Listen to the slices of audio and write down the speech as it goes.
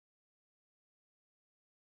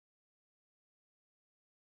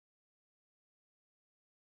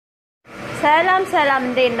ሰላም ሰላም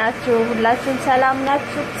እንዴት ናችሁ? ሁላችሁም ሰላም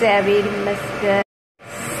ናችሁ? እግዚአብሔር ይመስገን።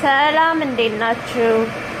 ሰላም እንዴት ናችሁ?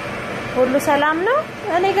 ሁሉ ሰላም ነው?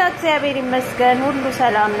 እኔ ጋር እግዚአብሔር ይመስገን ሁሉ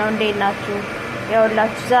ሰላም ነው። እንዴት ናችሁ?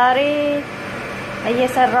 ያውላችሁ ዛሬ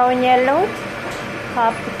እየሰራውኝ ያለሁት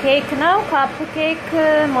ካፕ ኬክ ነው። ካፕ ኬክ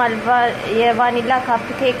ማልቫ የቫኒላ ካፕ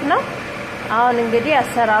ኬክ ነው። አሁን እንግዲህ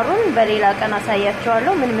አሰራሩን በሌላ ቀን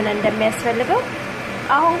አሳያችኋለሁ ምን እንደሚያስፈልገው።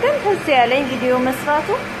 አሁን ግን እዚህ ያለኝ ቪዲዮ መስራቱ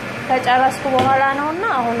ከጨረስኩ በኋላ ነውና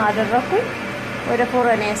አሁን አደረኩኝ። ወደ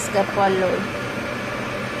ፎረኔ ያስገባለሁ።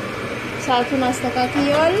 ሳቱን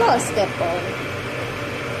አስተካክየዋለሁ አስገባው።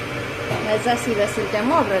 ከዛ ሲበስል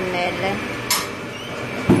ደግሞ አብረን እናያለን።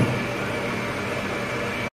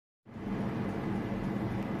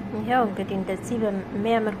 ይሄው እንግዲህ እንደዚህ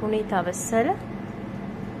በሚያምር ሁኔታ በሰለ።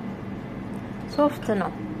 ሶፍት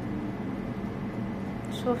ነው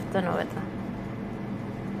በጣም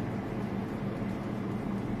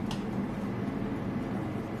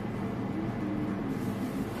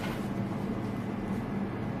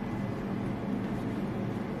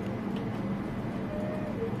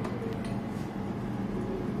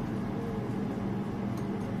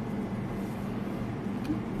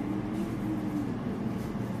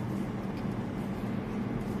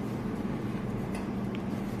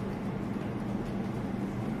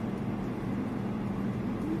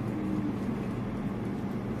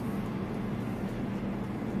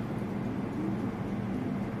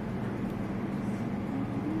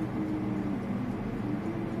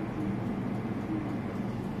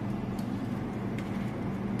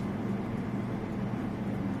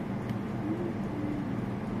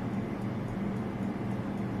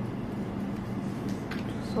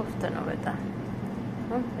ሶፍት ነው በጣም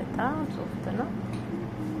ሶፍት ነው።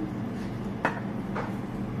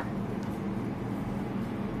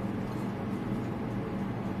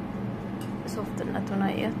 ሶፍትነቱን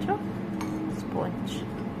አያችሁ።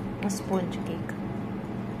 ስፖንጅ ኬክ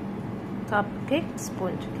ካፕ ኬክ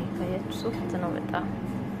ስፖንጅ ኬክ አያችሁ። ሶፍት ነው በጣም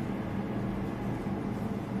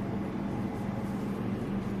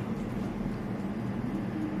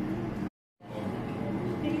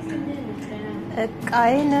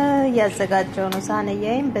ቃይን ያዘጋጀው ነው።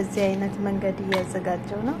 ሳነያይም በዚህ አይነት መንገድ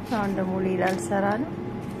ያዘጋጀው ነው። አሁን ደግሞ ሌላ ልሰራ ነው።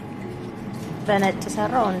 በነጭ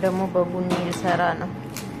ሰራው አሁን ደግሞ በቡኒ ልሰራ ነው።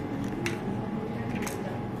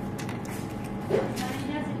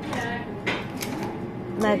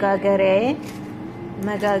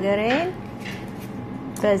 መጋገሪያዬን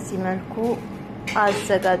በዚህ መልኩ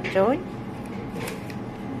አዘጋጀውኝ።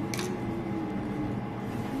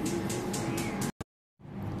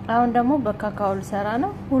 አሁን ደግሞ በካካው ልሰራ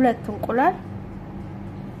ነው። 2 እንቁላል፣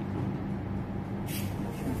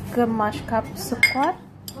 ግማሽ ካፕ ስኳር፣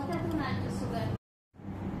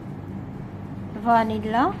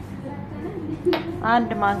 ቫኒላ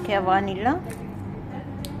 1 ማንኪያ ቫኒላ፣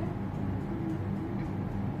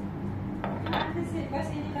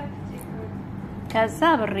 ከዛ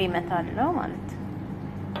ብሬ መታለው ማለት ነው።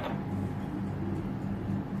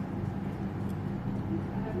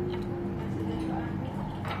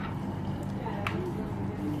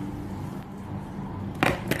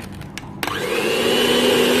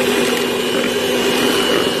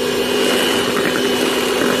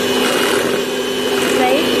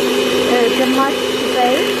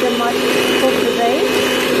 ግማሽ ኮብ ዘይት፣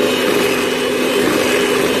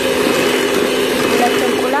 2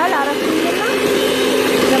 እንቁላል አረፍኝና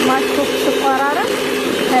ግማሽ ኮብ ስኳር አረፍ።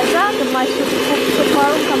 ከዛ ግማሽ ኮብ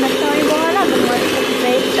ስኳሩን ከመታወኝ በኋላ ግማሽ ኮብ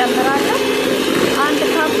ዘይት ጨምራለሁ። 1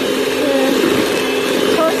 ካፕ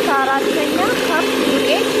 3/4 ካፕ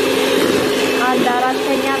ዱቄት፣ 1/4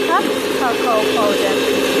 ካፕ ካካኦ ፓውደር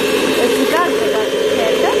እዚህ ጋር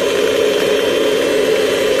አዘጋጅቻለሁ።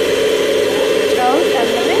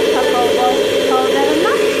 ካካኦ ፓውደር እና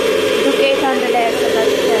ዱቄት አንድ ላይ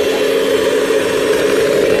አዘጋጅቻለሁ።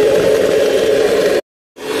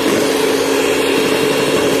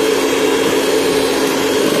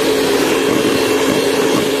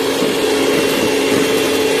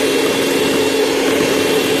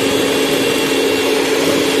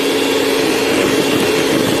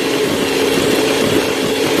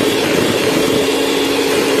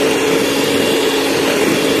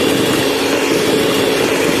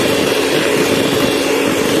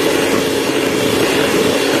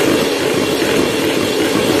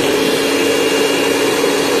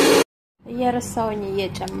 የረሳውኝ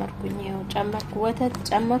እየጨመርኩኝ ጨመርኩ። ወተት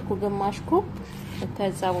ጨመርኩ ግማሽ ኩብ።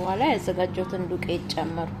 ከዛ በኋላ ያዘጋጀሁትን ዱቄት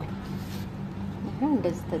ጨመርኩ።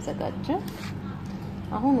 እንደዚህ ተዘጋጀ።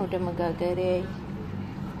 አሁን ወደ መጋገሪያዬ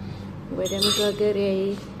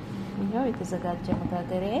ይሄው የተዘጋጀ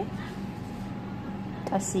መጋገሪያዬ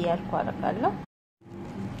ቀስ እያልኩ አረጋለሁ።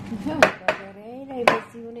 ይሄው ላይ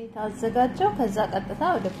በዚህ ሁኔታ አዘጋጀው። ከዛ ቀጥታ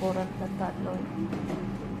ወደ ፎረን ከተታለው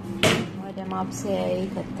ወደ ማብሰያዬ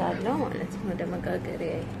ከተታለው ማለት ነው፣ ወደ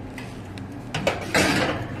መጋገሪያዬ።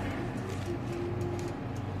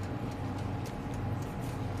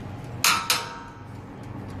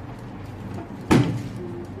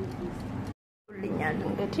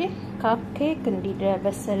 እንግዲህ ካፕ ኬክ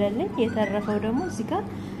እንዲበሰለልኝ የተረፈው ደግሞ እዚህ ጋር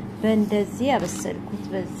በእንደዚህ ያበሰልኩት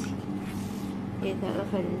በዚህ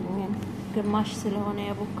የተረፈልኝ ግማሽ ስለሆነ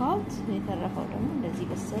ያቦካሁት የተረፈው ደግሞ እንደዚህ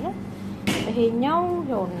በሰለ። ይሄኛው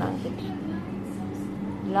ይኸውና እንግዲህ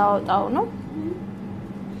ላውጣው ነው።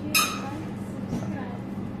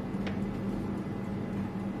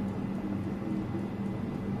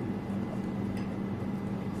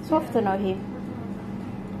 ሶፍት ነው ይሄ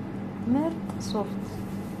ምርጥ ሶፍት።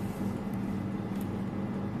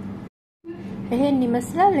 ይሄን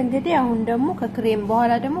ይመስላል እንግዲህ። አሁን ደግሞ ከክሬም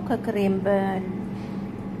በኋላ ደግሞ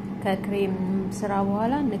ከክሬም ስራ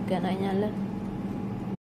በኋላ እንገናኛለን።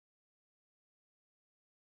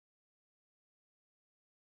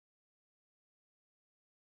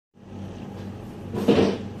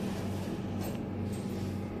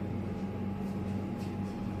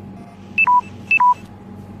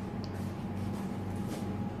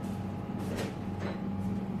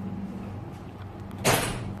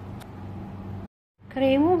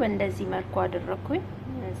 ክሬሙ በእንደዚህ መልኩ አደረኩኝ።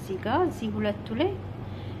 እዚህ ሁለቱ ላይ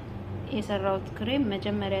የሰራውት ክሬም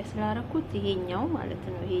መጀመሪያ ስላረኩት ይሄኛው ማለት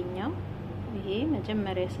ነው። ይሄ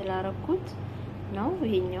መጀመሪያ ስላረኩት ነው።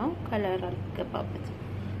 ይሄኛው ከለር አልገባበትም።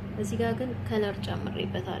 እዚህ ጋር ግን ከለር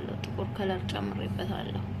ጨምሬበታለሁ፣ ጥቁር ከለር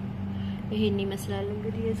ጨምሬበታለሁ። ይሄን ይመስላል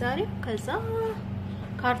እንግዲህ የዛሬው። ከዛ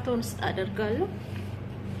ካርቶን ውስጥ አደርጋለሁ።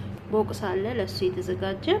 ቦክስ አለ ለሱ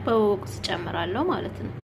የተዘጋጀ፣ በቦክስ ጨምራለሁ ማለት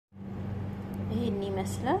ነው። ይሄን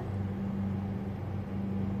ይመስላል።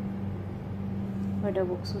 ወደ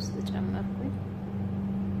ቦክስ ውስጥ ጨመርኩኝ።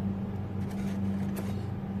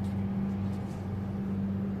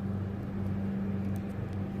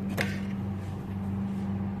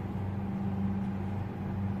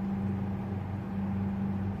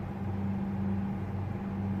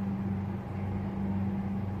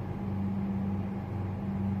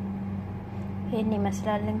 ይሄን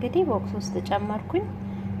ይመስላል እንግዲህ ቦክስ ውስጥ ጨመርኩኝ።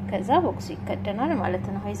 ከዛ ቦክስ ይከደናል ማለት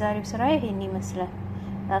ነው። የዛሬው ስራ ይሄን ይመስላል።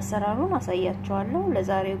 አሰራሩን አሳያችኋለሁ።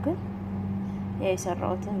 ለዛሬው ግን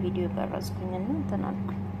የሰራሁትን ቪዲዮ ቀረጽኩኝና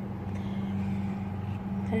ተናልኩኝ።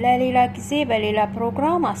 ለሌላ ጊዜ በሌላ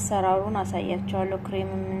ፕሮግራም አሰራሩን አሳያችኋለሁ፣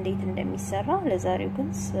 ክሬምም እንዴት እንደሚሰራ። ለዛሬው ግን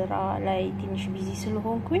ስራ ላይ ትንሽ ቢዚ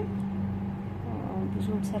ስለሆንኩኝ ብዙ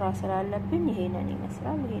ስራ ስላለብኝ ይሄንን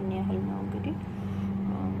ይመስላል። ይሄን ያህል ነው እንግዲህ።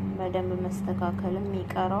 በደንብ መስተካከልም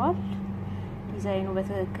ይቀረዋል። ዲዛይኑ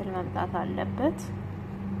በትክክል መምጣት አለበት።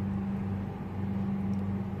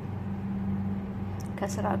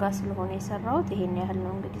 ከስራ ጋር ስለሆነ የሰራሁት ይሄን ያህል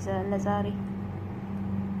ነው እንግዲህ ለዛሬ።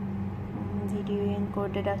 ቪዲዮዬን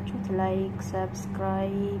ከወደዳችሁት ላይክ፣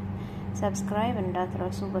 ሰብስክራይብ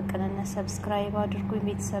እንዳትረሱ። በቅንነት ሰብስክራይብ አድርጉኝ፣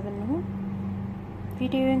 ቤተሰብ እንሁን።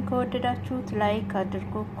 ቪዲዮዬን ከወደዳችሁት ላይክ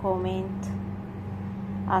አድርጉ። ኮሜንት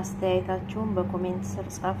አስተያየታችሁን በኮሜንት ስር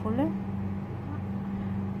ጻፉልኝ።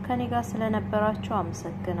 ከኔ ጋር ስለነበራችሁ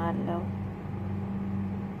አመሰግናለሁ።